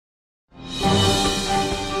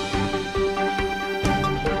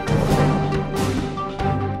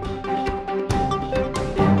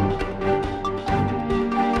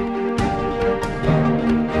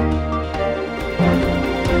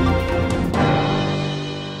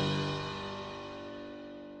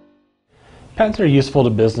Patents are useful to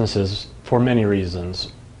businesses for many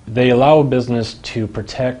reasons. They allow a business to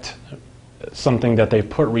protect something that they've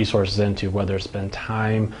put resources into, whether it's been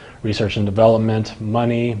time, research and development,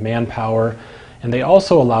 money, manpower, and they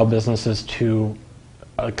also allow businesses to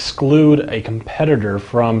exclude a competitor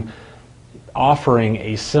from offering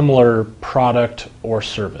a similar product or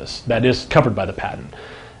service that is covered by the patent.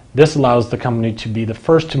 This allows the company to be the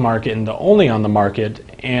first to market and the only on the market,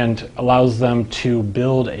 and allows them to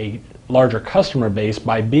build a larger customer base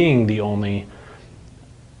by being the only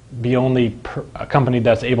company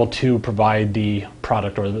that's able to provide the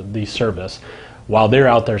product or the service. While they're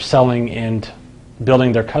out there selling and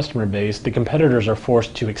building their customer base, the competitors are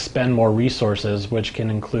forced to expend more resources, which can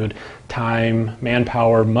include time,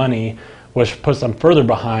 manpower, money, which puts them further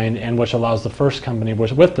behind, and which allows the first company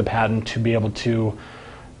with the patent to be able to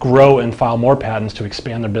grow and file more patents to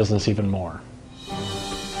expand their business even more.